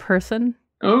kind of person?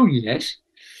 Oh, yes.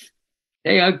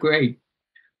 They are great.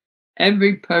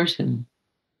 Every person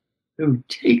who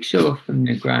takes off from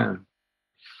the ground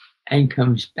and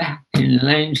comes back and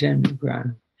lands on the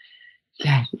ground,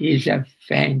 that is a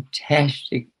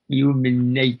fantastic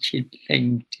human-natured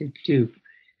thing to do.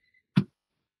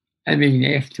 I mean,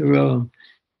 after all,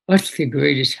 what's the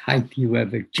greatest height you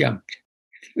ever jumped?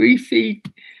 3 feet?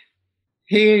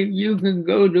 Here you can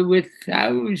go to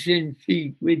 1,000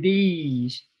 feet with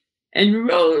ease and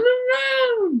roll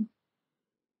around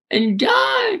and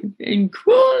dive and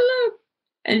crawl up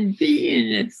and be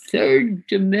in a third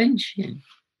dimension.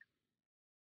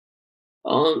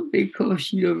 All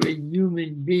because you're a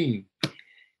human being.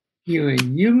 You're a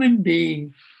human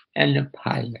being and a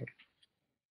pilot.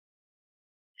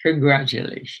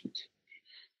 Congratulations.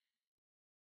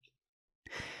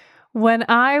 When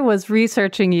I was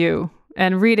researching you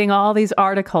and reading all these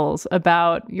articles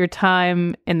about your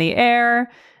time in the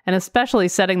air, and especially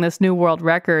setting this new world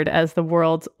record as the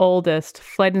world's oldest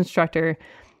flight instructor,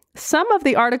 some of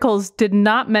the articles did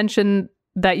not mention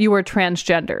that you were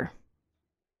transgender.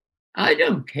 I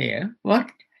don't care. What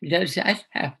does that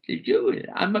have to do with it?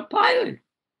 I'm a pilot.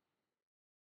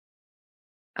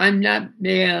 I'm not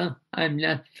male. I'm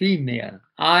not female.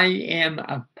 I am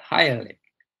a pilot.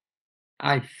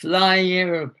 I fly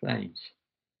airplanes.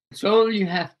 That's all you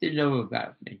have to know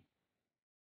about me.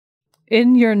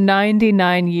 In your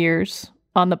 99 years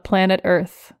on the planet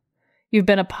Earth, you've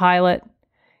been a pilot,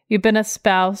 you've been a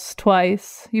spouse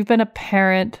twice, you've been a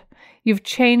parent, you've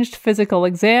changed physical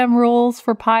exam rules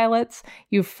for pilots,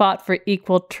 you've fought for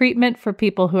equal treatment for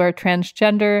people who are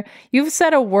transgender, you've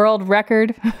set a world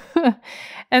record.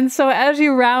 And so as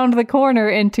you round the corner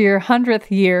into your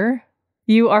 100th year,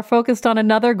 you are focused on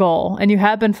another goal, and you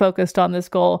have been focused on this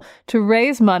goal to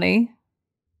raise money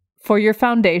for your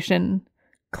foundation,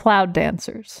 Cloud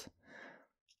Dancers.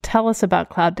 Tell us about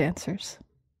Cloud Dancers.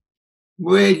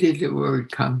 Where did the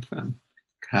word come from?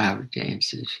 Cloud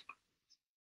Dancers.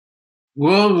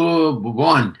 World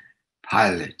War I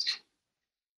pilots.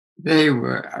 They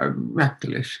were a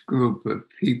reckless group of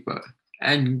people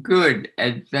and good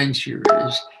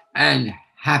adventurers and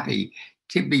happy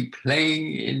to be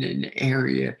playing in an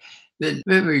area that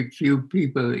very few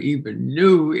people even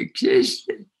knew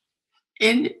existed.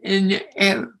 In an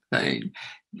airplane,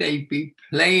 they'd be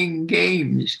playing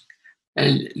games,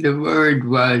 and the word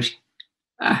was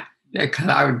the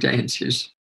Cloud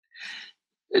Dancers.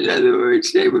 In other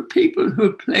words, they were people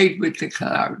who played with the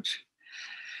clouds.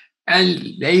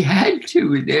 And they had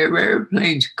to. Their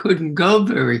airplanes couldn't go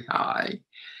very high.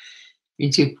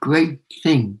 It's a great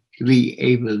thing to be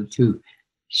able to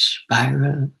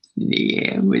spiral in the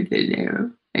air with an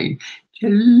airplane, to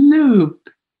loop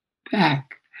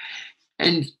back,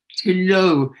 and to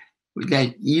know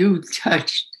that you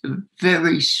touched the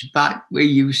very spot where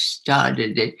you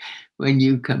started it when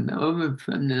you come over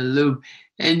from the loop,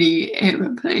 and the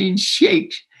airplane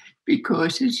shakes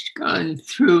because it's gone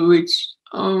through its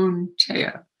own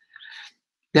tail.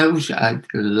 Those are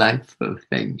delightful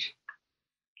things.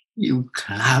 You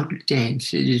Cloud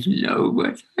Dancers know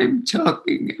what I'm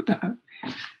talking about.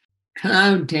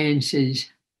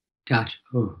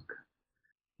 Clouddancers.org.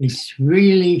 It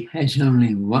really has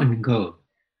only one goal,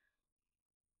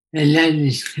 and that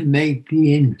is to make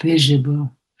the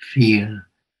invisible feel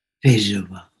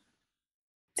visible,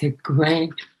 to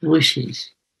grant wishes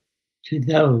to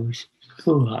those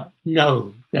who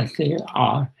know that they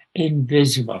are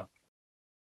invisible.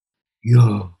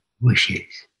 Your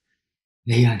wishes,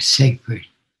 they are sacred.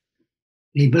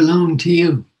 They belong to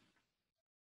you.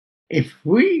 If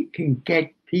we can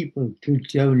get people to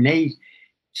donate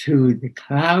to the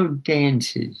Cloud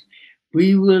Dancers,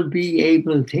 we will be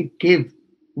able to give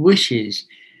wishes,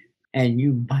 and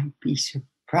you might be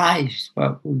surprised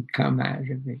what would come out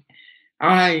of it.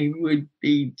 I would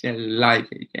be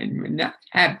delighted, and when that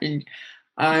happens,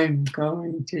 I'm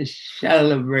going to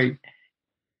celebrate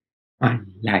my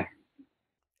life.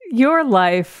 Your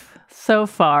life so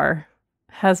far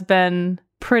has been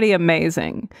pretty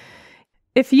amazing.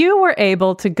 If you were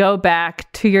able to go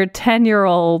back to your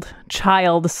 10-year-old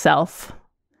child self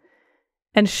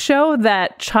and show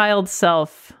that child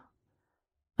self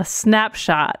a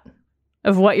snapshot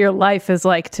of what your life is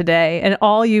like today and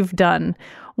all you've done,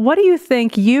 what do you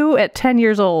think you at 10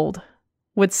 years old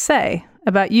would say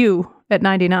about you at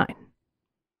 99?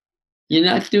 You're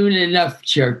not doing enough,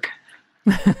 jerk.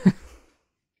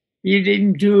 You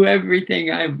didn't do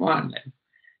everything I wanted.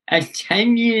 At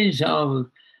 10 years old,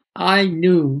 I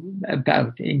knew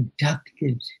about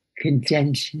inductive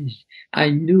condensers.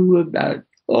 I knew about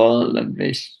all of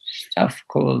this stuff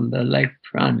called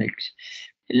electronics.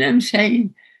 And I'm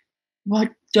saying,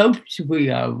 what dopes we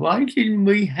are. Why didn't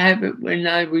we have it when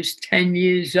I was 10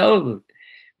 years old?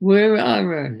 Where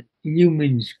are our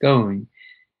humans going?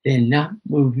 They're not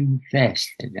moving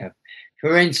fast enough.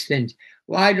 For instance,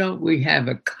 why don't we have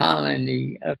a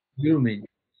colony of humans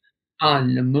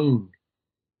on the moon?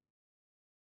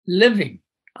 Living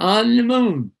on the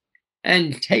moon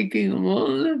and taking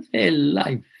all of their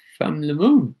life from the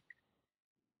moon.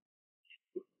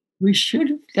 We should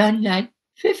have done that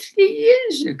 50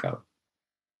 years ago.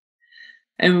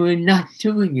 And we're not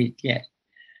doing it yet.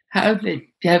 How the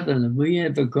devil are we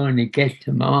ever going to get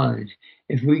to Mars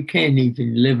if we can't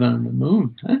even live on the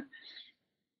moon, huh?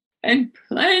 And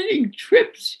planning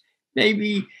trips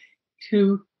maybe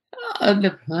to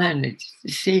other planets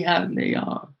to see how they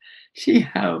are, see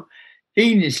how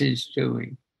Venus is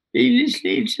doing. Venus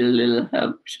needs a little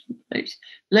help someplace.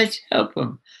 Let's help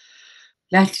them.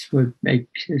 That's what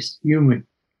makes us human.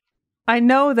 I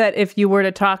know that if you were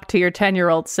to talk to your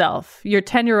 10-year-old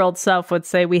self would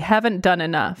say, we haven't done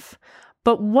enough.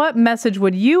 But what message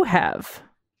would you have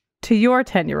to your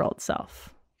 10-year-old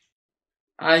self?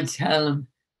 I tell him,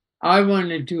 I want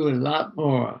to do a lot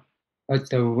more, but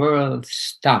the world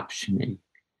stops me.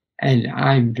 And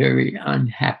I'm very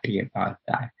unhappy about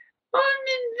that. I'm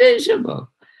invisible.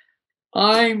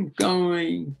 I'm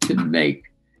going to make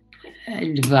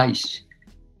a device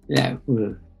that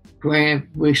will grant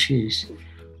wishes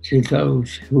to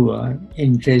those who are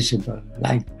invisible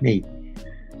like me.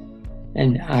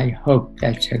 And I hope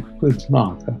that's a good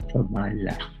marker for my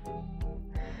life.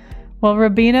 Well,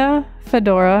 Rabina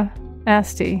Fedora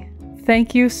Asti,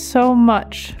 thank you so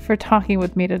much for talking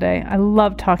with me today. I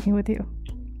love talking with you.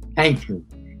 Thank you.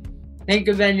 think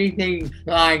of anything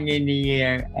flying in the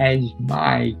air as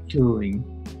my doing.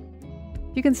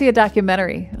 You can see a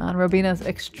documentary on Robina's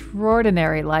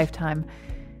extraordinary lifetime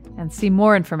and see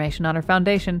more information on her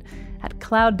foundation at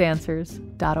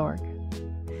clouddancers.org.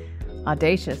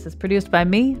 Audacious is produced by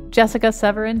me, Jessica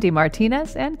Severin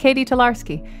DeMartinez, and Katie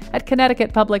Tolarski at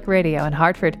Connecticut Public Radio in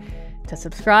Hartford. To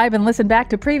subscribe and listen back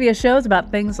to previous shows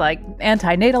about things like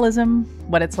antinatalism,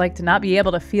 what it's like to not be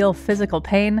able to feel physical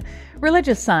pain,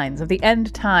 religious signs of the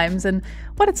end times, and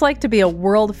what it's like to be a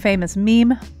world-famous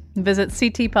meme, visit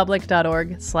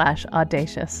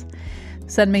ctpublic.org/audacious.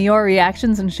 Send me your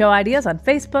reactions and show ideas on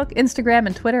Facebook, Instagram,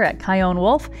 and Twitter at Chion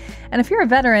Wolf. And if you're a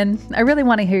veteran, I really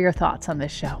want to hear your thoughts on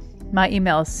this show. My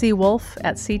email is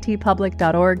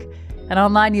cwolf@ctpublic.org, and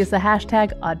online use the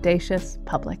hashtag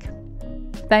AudaciousPublic.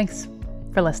 Thanks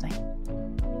for listening.